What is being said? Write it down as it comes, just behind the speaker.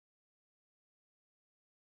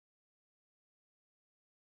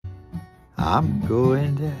I'm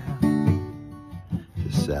going down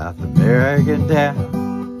to South American town.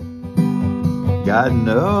 Got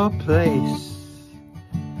no place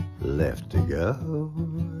left to go.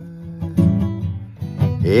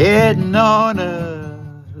 Heading on a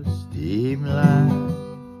steamline,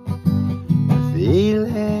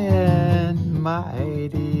 feeling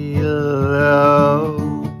mighty low.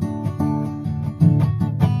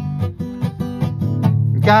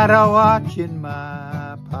 Got a watch in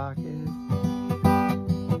my pocket,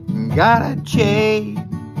 got a chain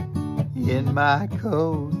in my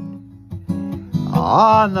coat.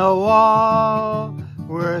 On the wall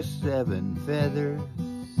were 7 feathers.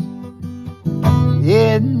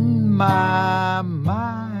 In my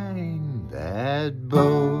mind that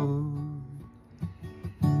bode.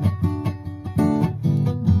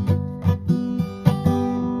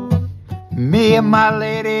 Me and my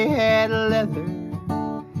lady had leather.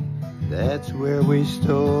 That's where we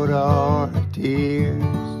stored our tears.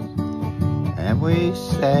 And we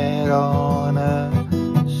sat on a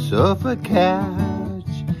sofa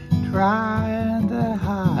couch trying to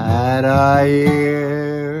hide our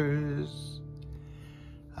ears.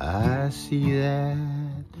 I see that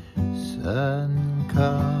sun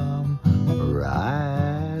come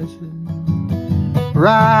rising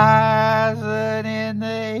in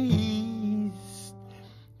the east.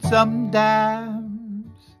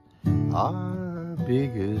 Sometimes our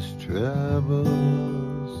biggest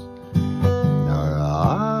troubles are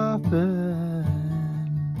often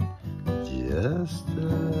just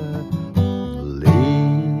the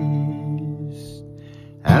least.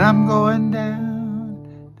 And I'm going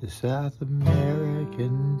down to South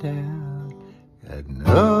American town, got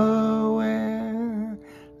nowhere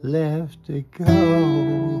left to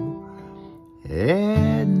go,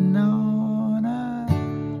 heading on a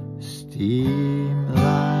steam.